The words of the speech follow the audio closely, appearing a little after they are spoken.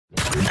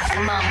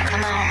Come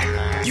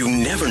on. You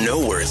never know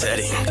where it's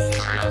heading.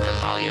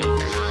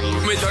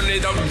 We turn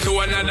it up to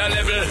another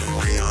level.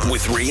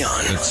 With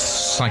Rian.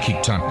 It's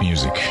psychic type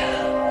music.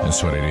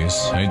 That's what it is.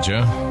 Hey,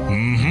 Joe?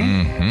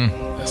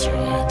 That's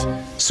right.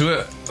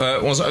 So,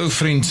 ons ou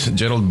vriend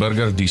Gerald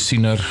Burger, die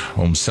siener,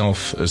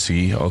 homself is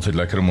hier. Altyd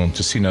lekker om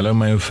te sien. Hallo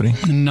my ou vriend.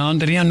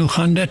 Adrian, hoe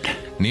gaan dit?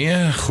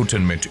 Nee, goed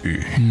en met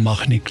u.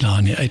 Mag nie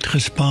klaar nie,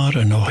 uitgespaar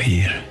en nog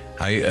hier.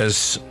 Hy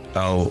is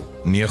al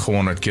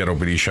 900 keer op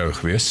die show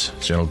gewees,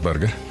 Gerald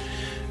Burger.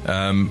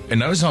 En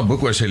nou is daar 'n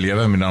boek oor sy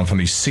lewe met naam van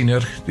die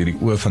siener, deur die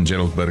oë van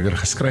Gerald Burger,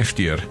 geskryf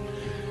deur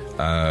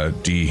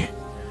die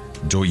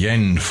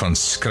doyen van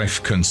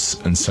skryfkuns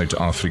in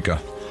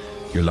Suid-Afrika,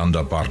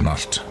 Yolanda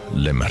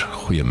Barnard-Lemmer.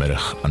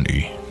 Goeiemiddag aan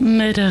u.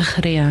 Middag,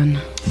 Rian.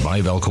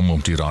 Baie welkom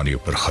op die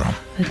radioprogram.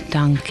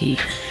 Dankie.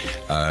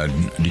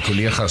 Die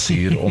collega's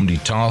hier om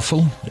die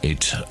tafel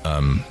het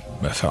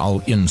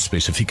veral een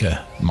spesifieke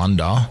man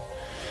daar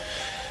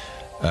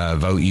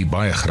wou u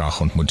baie graag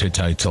ontmoet het.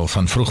 Hy het al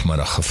van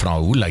vroegmiddag gevra,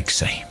 hoe lyk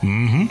sy?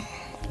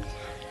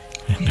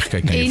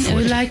 Kyk na En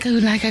hoe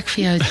lyk ek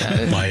vir jou,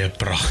 Joe? Baie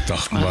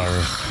prachtig,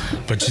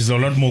 but she's a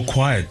lot more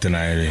quiet than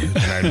I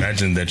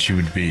imagined that she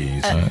would be.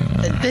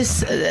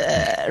 This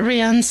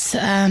Rian's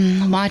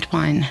white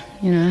wine,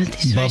 you know.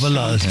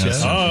 Babbelaars, ja.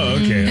 Oh,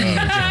 okay.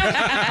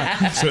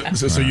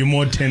 So you're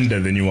more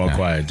tender than you are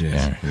quiet, yes.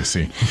 Yeah, you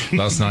see.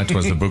 Last night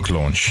was the book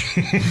launch.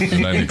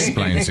 And that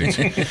explains it.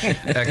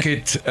 Ek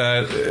het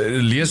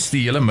lees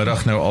die hele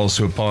middag nou al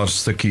so 'n paar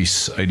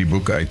stukkies uit die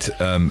boek uit.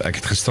 Ek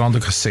het gisterand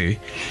ook gesê,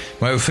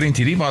 my ou vriend,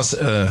 hierdie was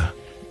 'n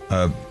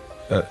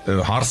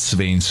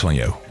hartswens van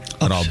jou.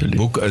 Maar die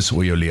boek is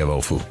hoe jou lewe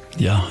al voel.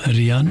 Ja,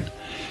 Rian.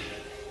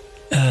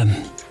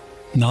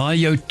 Na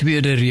jou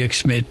tweede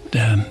reeks met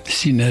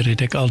siener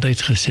het ek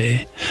altyd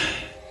gesê,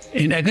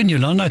 en ek en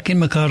Yolanda ken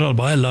mekaar al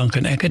baie lank,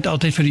 en ek het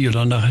altyd vir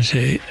Yolanda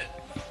gesê,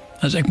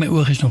 as ek my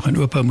oë nog gaan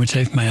oop hou, moet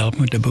sy vir my help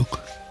met 'n boek.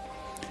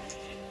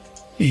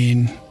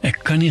 En ek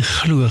kan nie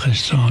glo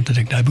gisterand dat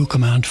ek daai boek in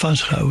my hand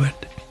vasgehou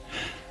het.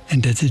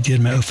 En dit is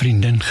deur my ou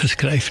vriendin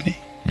geskryf nie.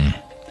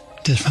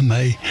 Dit is vir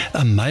my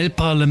 'n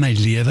mylpaal in my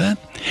lewe,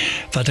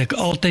 wat ek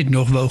altyd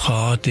nog wou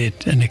gehad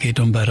het, en ek het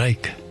hom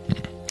bereik.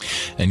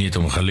 En jy het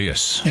hom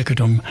gelees. Ek het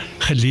hom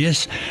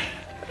gelees.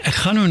 Ek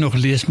gaan hom nog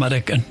lees,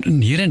 maar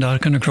hier en daar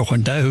kan ek nog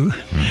onthou,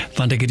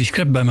 want ek het die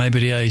skrip by my by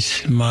die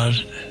huis, maar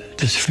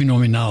dit is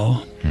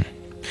fenomenaal.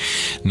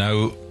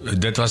 Nou,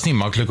 dit was nie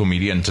maklik om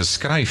hierdie in te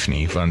skryf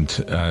nie,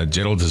 want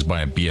Gerald is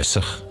baie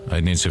besig. Hy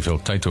het net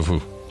soveel tyd of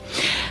hoe.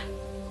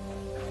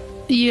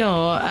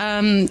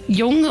 Ja,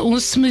 jong,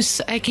 ons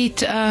moes, ek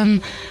het,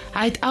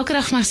 hy het elke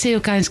dag maar sê,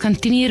 ons kan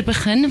 10:00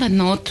 begin, want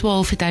na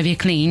 12 het hy weer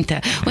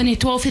kliënte. Want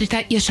 12 het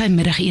hy eers sy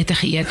middagete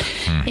geëet.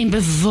 En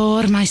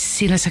bewaar my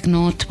siel as ek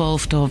na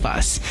 12 daar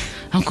was.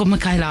 Dan kom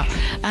Michaela,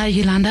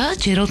 Yolanda,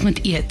 Gerald moet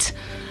eet.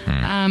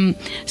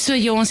 So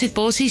ja, ons het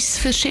basies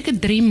vir seker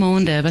 3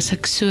 maande, was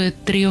ek so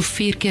 3 of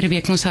 4 keer 'n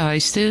week na sy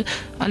huis toe,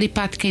 al die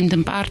pad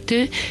Kemptonpark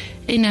toe,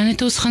 en dan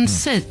het ons gaan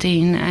sit,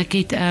 en ek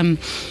het,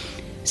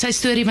 sy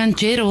storie van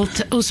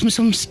Gerald, ons moes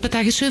ons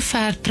partykeer so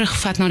ver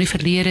terugvat na die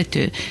verlede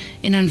toe,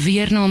 en dan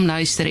weer na hom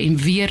luister, en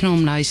weer na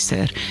hom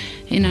luister,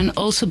 en dan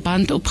al so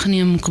band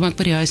opgeneem, kom ek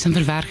by die huis en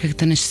verwerk ek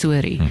dit in 'n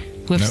storie,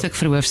 hoofstuk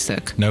vir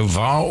hoofstuk. Nou,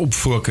 waarop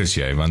fokus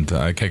jy? Want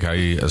kyk,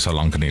 hy is al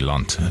lank in die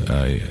land.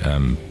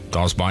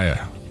 Daar's baie.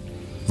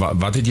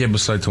 Wat het jy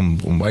besluit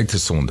om uit te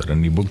sonder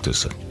in die boek te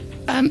sit?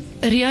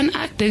 Rian,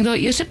 ek dink daar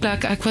eerste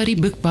plek, ek wou die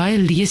boek baie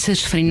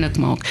lesersvriendelik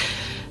maak.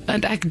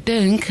 Want ek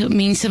dink,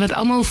 mense wat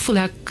almal voel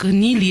ek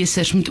nie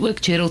lesers, moet ook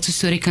Gerald se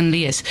storie kan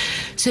lees.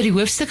 So die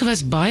hoofstukke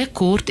was baie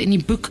kort, en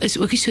die boek is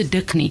ook nie so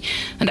dik nie.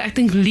 Want ek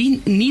dink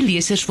nie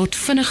lesers word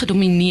vinnig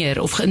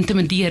gedomineer of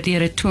geïntimideer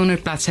deur 'n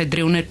 200 bladsy,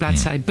 300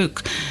 bladsy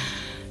boek.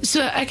 So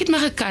ek het maar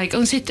gekyk,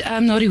 ons het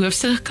na die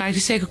hoofstukke gekyk,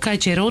 en sê ek, okay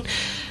Gerald,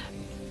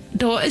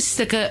 daar is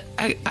stukke,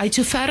 hy het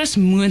so ver as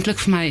moontlik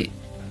vir my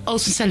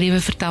als in sy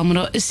lewe vertel, maar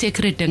daar is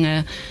sekere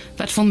dinge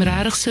wat vir hom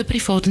regtig so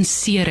privaat en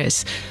seer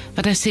is,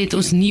 wat hy sê het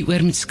ons nie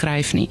oor moet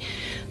skryf nie.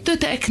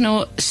 Tot ek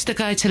na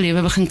stukke uit sy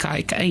lewe begin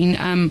kyk,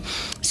 en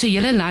so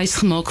hele lys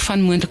gemaak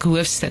van moontlike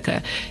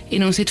hoofstukke,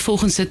 en ons het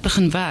volgens dit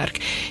begin werk,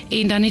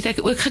 en dan het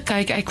ek ook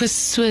gekyk, ek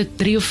was so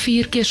 3 of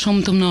 4 keer saam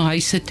met hom na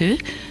huise toe,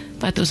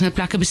 wat ons nou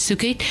plekke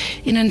besoek het,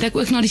 en dan het ek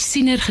ook na die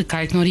siener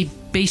gekyk, na die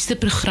beste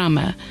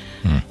programme,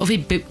 of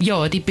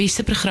die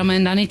beste programme,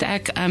 en dan het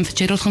ek vir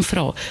Gerald gaan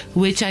vra,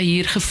 hoe het jy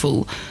hier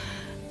gevoel?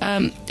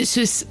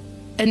 Soos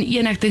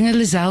in ek dink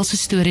Lizelle se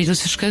storie het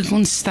ons verskillend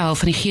ontstel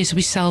van die gees op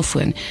die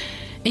selfoon.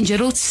 En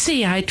Gerald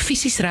sê, hy het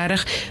fisies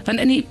regtig, want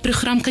in die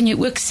program kan jy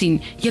ook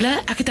sien,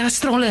 ek het 'n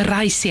astrale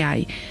reis, sê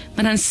hy,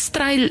 maar dan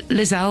stry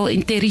Lizelle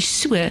en Terry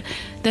so,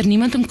 dat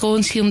niemand hom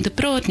kans gee om te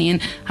praat nie,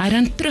 en hy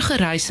dan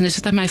teruggereis, en dis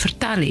wat hy my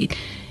vertel het,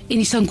 en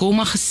die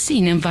Sangoma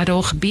gesien, en wat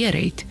daar gebeur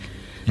het.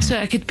 So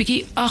ek het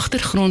bietjie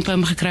agtergrond by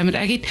hom gekry, want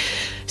ek het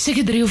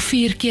seker 3 of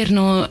 4 keer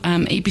na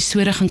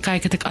episode gaan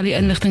kyk, het ek al die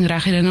inligting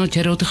reg en na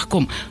Gerald toe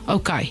gekom.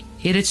 Okay,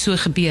 het dit so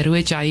gebeur, hoe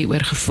het jy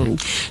oor gevoel?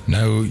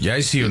 Nou, jy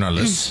is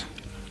joernalis,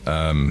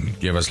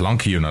 jy was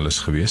lank joernalis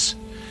gewees.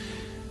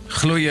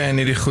 Glo jy in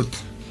hierdie goed?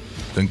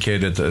 Dink jy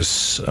dit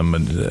is,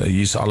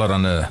 hier's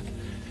allerhande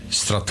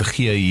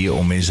strategieë hier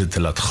om mense te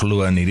laat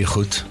glo in hierdie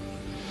goed?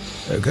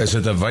 Is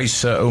dit 'n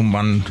wyse ou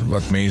man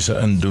wat mense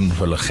indoen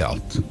vir hulle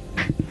geld?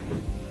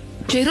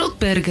 Gerald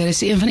Burger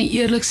is een van die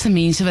eerlikste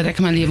mense wat ek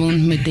in my lewe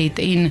ontmoet het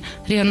en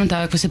Rian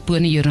onthou ek was 'n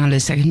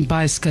pony-joernalis, ek het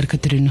baie skurke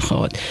te doen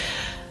gehad.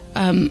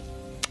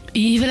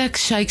 Hier wil ek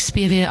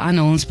Shakespeare weer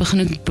aanhaal, ons begin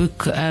ook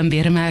boek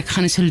weer, maar ek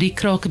gaan so liek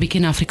raak 'n bietjie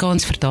in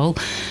Afrikaans vertaal.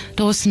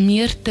 Daar's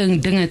meer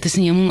dinge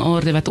tussen hemel en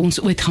aarde wat ons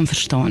ooit gaan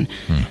verstaan.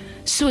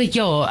 So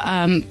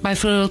ja,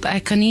 byvoorbeeld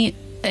ek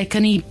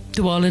kan nie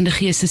dwalende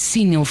geeste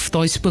sien of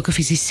daai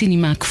spookvisie sien nie,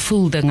 maar ek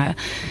voel dinge.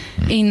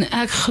 En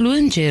ek glo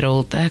in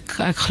Gerald,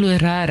 ek glo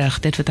regtig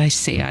dit wat hy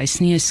sê. Hy's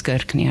nie 'n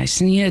skurk nie, hy's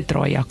nie 'n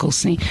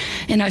draaijakkels nie.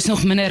 En hy's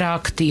nog minder 'n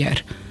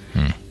akteur.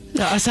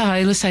 Ja, as hy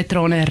huil sy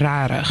trane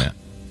regtig. Ja.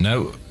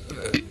 Nou,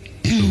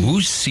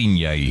 hoe sien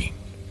jy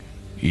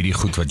hierdie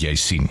goed wat jy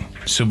sien?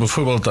 So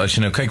byvoorbeeld as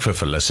jy nou kyk vir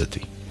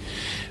Felicity,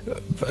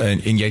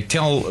 en jy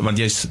tel, want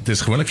dit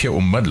is gewoonlik vir jou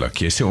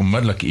onmiddellik, jy sê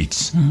onmiddellik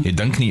iets, jy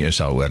dink nie eers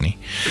daaroor nie,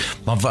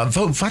 maar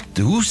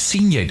hoe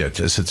sien jy dit?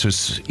 Is dit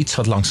soos iets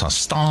wat langs haar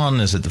staan,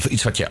 is dit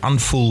iets wat jy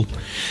aanvoel,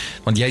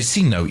 want jy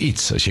sien nou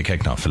iets as jy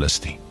kyk na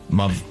Felicity,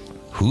 maar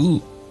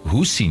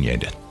hoe sien jy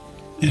dit?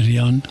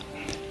 Rian,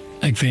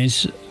 ek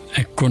wens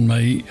ek kon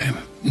my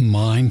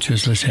mind,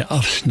 soos hulle sê,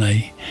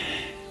 afsny.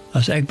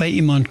 As ek by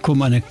iemand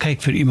kom en ek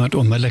kyk vir iemand,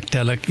 onmiddellik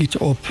tel ek iets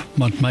op,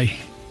 want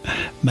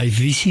my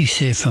visie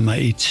sê vir my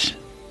iets.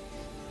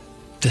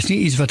 Dis nie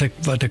iets wat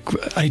ek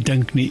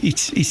uitdink nie,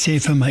 iets sê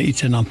vir my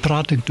iets en dan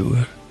praat ek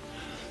door.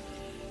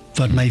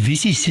 Want my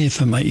visie sê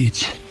vir my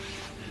iets.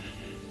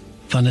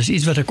 Want is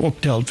iets wat ek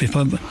optel.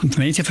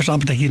 Mense verstaan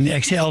dat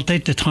ek sê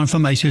altyd, dit gaan vir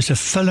my soos 'n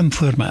film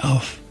voor my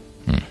af.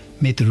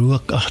 Met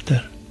rook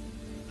agter.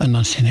 En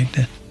dan sien ek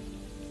dit.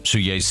 So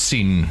jy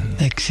sien...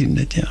 Ek sien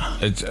dit, ja.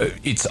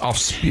 Iets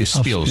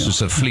afspeel,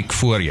 soos 'n fliek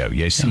voor jou.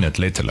 Jy sien dit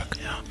letterlik.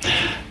 Ja.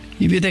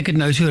 Jy weet, ek het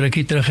nou so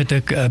rukkie terug het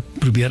ek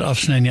probeer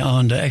afsny in die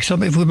aande. Ek sal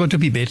byvoorbeeld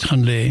op die bed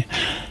gaan lê.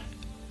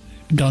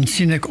 Dan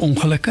sien ek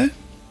ongelukke.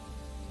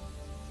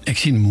 Ek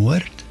sien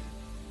moord.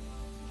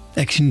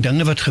 Ek sien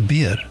dinge wat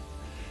gebeur.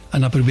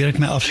 En dan probeer ek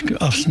my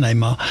afsny,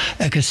 maar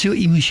ek is so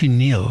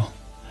emosioneel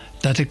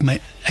dat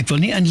ek wil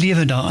nie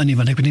inlewe daaraan nie,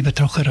 want ek wil nie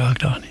betrokke raak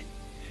daar nie.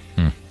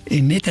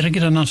 En net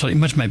rukkie dan sal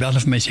iemand my bel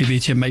of my sê,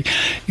 weet jy,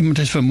 iemand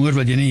is vermoor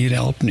wat jy nie hier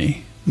help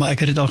nie. Maar ek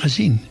het dit al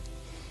gesien.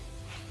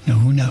 Nou,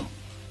 hoe nou?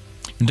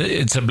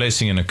 It's a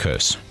blessing and a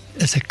curse.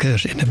 It's a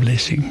curse and a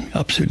blessing,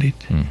 absoluut.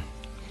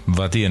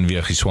 Wat die en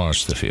weer die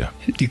zwaarste vir jou?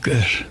 Die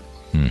curse.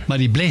 Maar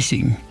die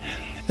blessing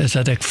is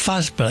dat ek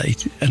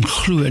vasbyt en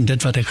glo in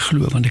dit wat ek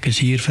glo, want ek is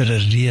hier vir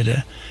 'n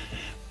rede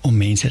om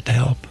mense te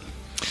help.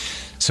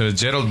 So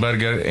Gerald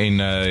Burger en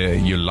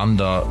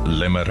Yolanda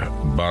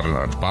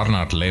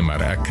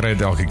Barnard-Lemmer, ek kry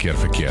dit elke keer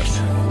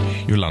verkeerd.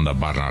 Yolanda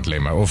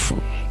Barnard-Lemmer, of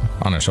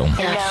andersom.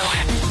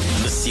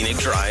 The Scenic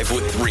Drive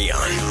with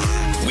Rian.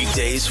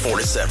 Weekdays 4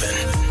 to 7.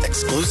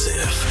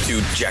 Exclusive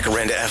to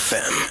Jacaranda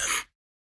FM.